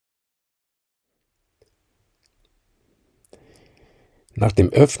Nach dem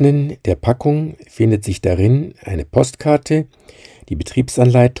Öffnen der Packung findet sich darin eine Postkarte, die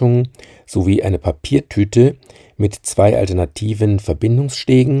Betriebsanleitung sowie eine Papiertüte mit 2 alternativen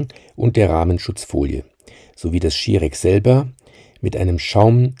Verbindungsstegen und der Rahmenschutzfolie, sowie das Skireck selber mit einem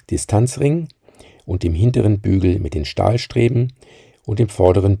Schaumdistanzring und dem hinteren Bügel mit den Stahlstreben und dem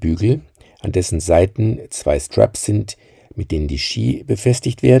vorderen Bügel, an dessen Seiten 2 Straps sind, mit denen die Ski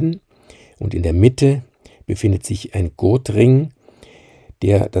befestigt werden, und in der Mitte befindet sich ein Gurtring,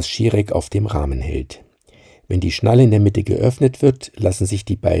 der das Skireck auf dem Rahmen hält. Wenn die Schnalle in der Mitte geöffnet wird, lassen sich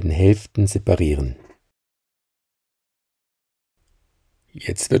die beiden Hälften separieren.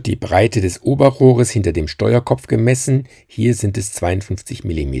 Jetzt wird die Breite des Oberrohres hinter dem Steuerkopf gemessen. Hier sind es 52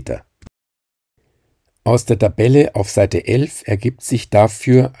 mm. Aus der Tabelle auf Seite 11 ergibt sich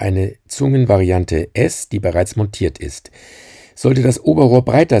dafür eine Zungenvariante S, die bereits montiert ist. Sollte das Oberrohr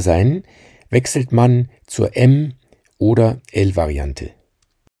breiter sein, wechselt man zur M- oder L-Variante.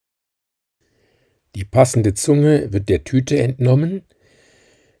 Die passende Zunge wird der Tüte entnommen,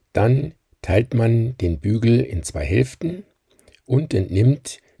 dann teilt man den Bügel in 2 Hälften und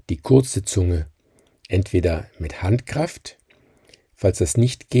entnimmt die kurze Zunge, entweder mit Handkraft. Falls das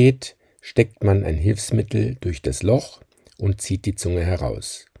nicht geht, steckt man ein Hilfsmittel durch das Loch und zieht die Zunge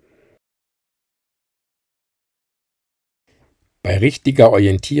heraus. Bei richtiger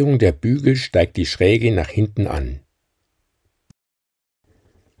Orientierung der Bügel steigt die Schräge nach hinten an.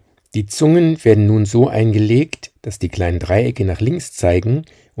 Die Zungen werden nun so eingelegt, dass die kleinen Dreiecke nach links zeigen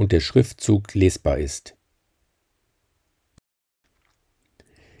und der Schriftzug lesbar ist.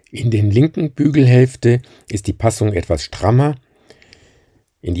 In den linken Bügelhälfte ist die Passung etwas strammer.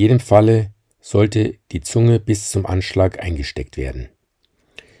 In jedem Falle sollte die Zunge bis zum Anschlag eingesteckt werden.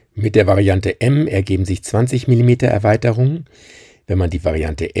 Mit der Variante M ergeben sich 20 mm Erweiterungen. Wenn man die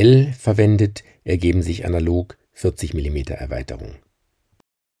Variante L verwendet, ergeben sich analog 40 mm Erweiterungen.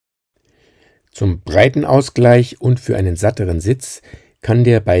 Zum Breitenausgleich und für einen satteren Sitz kann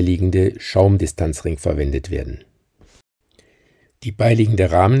der beiliegende Schaumdistanzring verwendet werden. Die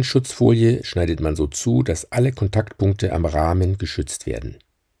beiliegende Rahmenschutzfolie schneidet man so zu, dass alle Kontaktpunkte am Rahmen geschützt werden.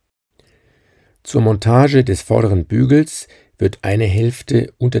 Zur Montage des vorderen Bügels wird eine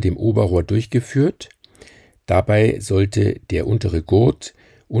Hälfte unter dem Oberrohr durchgeführt. Dabei sollte der untere Gurt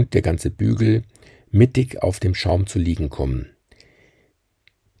und der ganze Bügel mittig auf dem Schaum zu liegen kommen.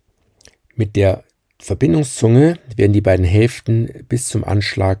 Mit der Verbindungszunge werden die beiden Hälften bis zum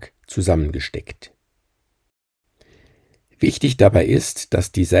Anschlag zusammengesteckt. Wichtig dabei ist,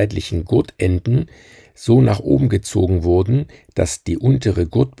 dass die seitlichen Gurtenden so nach oben gezogen wurden, dass die untere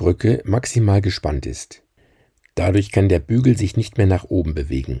Gurtbrücke maximal gespannt ist. Dadurch kann der Bügel sich nicht mehr nach oben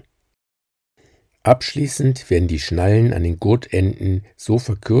bewegen. Abschließend werden die Schnallen an den Gurtenden so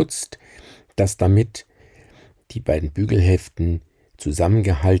verkürzt, dass damit die beiden Bügelhälften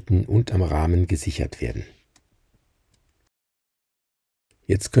zusammengehalten und am Rahmen gesichert werden.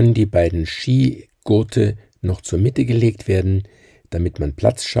 Jetzt können die beiden Skigurte noch zur Mitte gelegt werden, damit man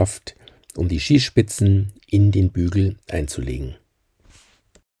Platz schafft, um die Skispitzen in den Bügel einzulegen.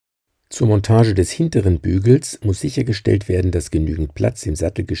 Zur Montage des hinteren Bügels muss sichergestellt werden, dass genügend Platz im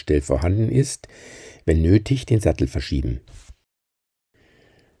Sattelgestell vorhanden ist, wenn nötig den Sattel verschieben.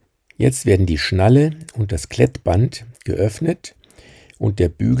 Jetzt werden die Schnalle und das Klettband geöffnet und der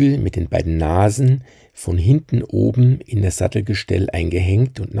Bügel mit den beiden Nasen von hinten oben in das Sattelgestell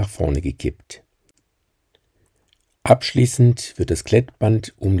eingehängt und nach vorne gekippt. Abschließend wird das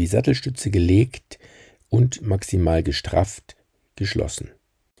Klettband um die Sattelstütze gelegt und maximal gestrafft geschlossen.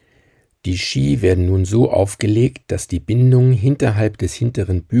 Die Ski werden nun so aufgelegt, dass die Bindung hinterhalb des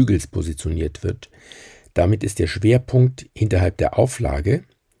hinteren Bügels positioniert wird. Damit ist der Schwerpunkt hinterhalb der Auflage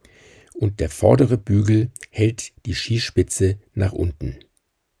und der vordere Bügel hält die Skispitze nach unten.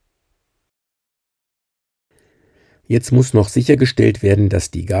 Jetzt muss noch sichergestellt werden,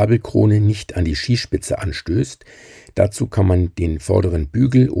 dass die Gabelkrone nicht an die Skispitze anstößt. Dazu kann man den vorderen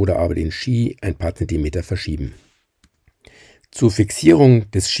Bügel oder aber den Ski ein paar Zentimeter verschieben. Zur Fixierung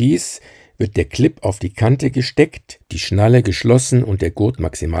des Skis wird der Clip auf die Kante gesteckt, die Schnalle geschlossen und der Gurt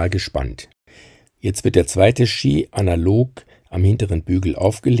maximal gespannt. Jetzt wird der zweite Ski analog am hinteren Bügel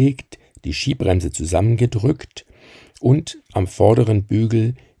aufgelegt, die Skibremse zusammengedrückt und am vorderen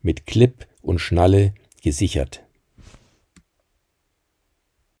Bügel mit Clip und Schnalle gesichert.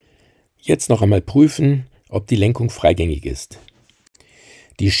 Jetzt noch einmal prüfen, ob die Lenkung freigängig ist.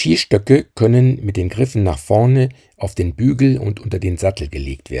 Die Skistöcke können mit den Griffen nach vorne auf den Bügel und unter den Sattel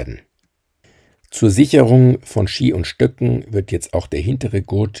gelegt werden. Zur Sicherung von Ski und Stöcken wird jetzt auch der hintere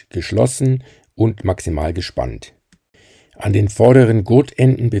Gurt geschlossen und maximal gespannt. An den vorderen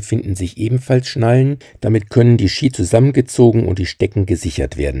Gurtenden befinden sich ebenfalls Schnallen, damit können die Ski zusammengezogen und die Stecken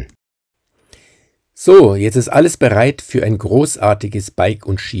gesichert werden. So, jetzt ist alles bereit für ein großartiges Bike-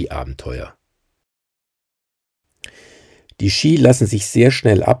 und Skiabenteuer. Die Ski lassen sich sehr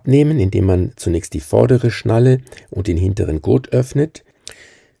schnell abnehmen, indem man zunächst die vordere Schnalle und den hinteren Gurt öffnet.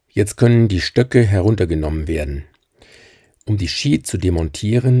 Jetzt können die Stöcke heruntergenommen werden. Um die Ski zu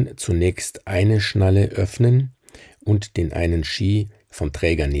demontieren, zunächst eine Schnalle öffnen und den einen Ski vom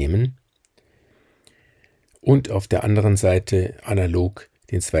Träger nehmen und auf der anderen Seite analog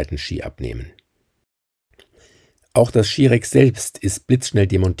den zweiten Ski abnehmen. Auch das Skireck selbst ist blitzschnell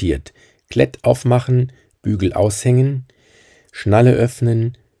demontiert. Klett aufmachen, Bügel aushängen, Schnalle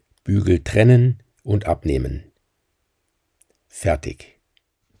öffnen, Bügel trennen und abnehmen. Fertig.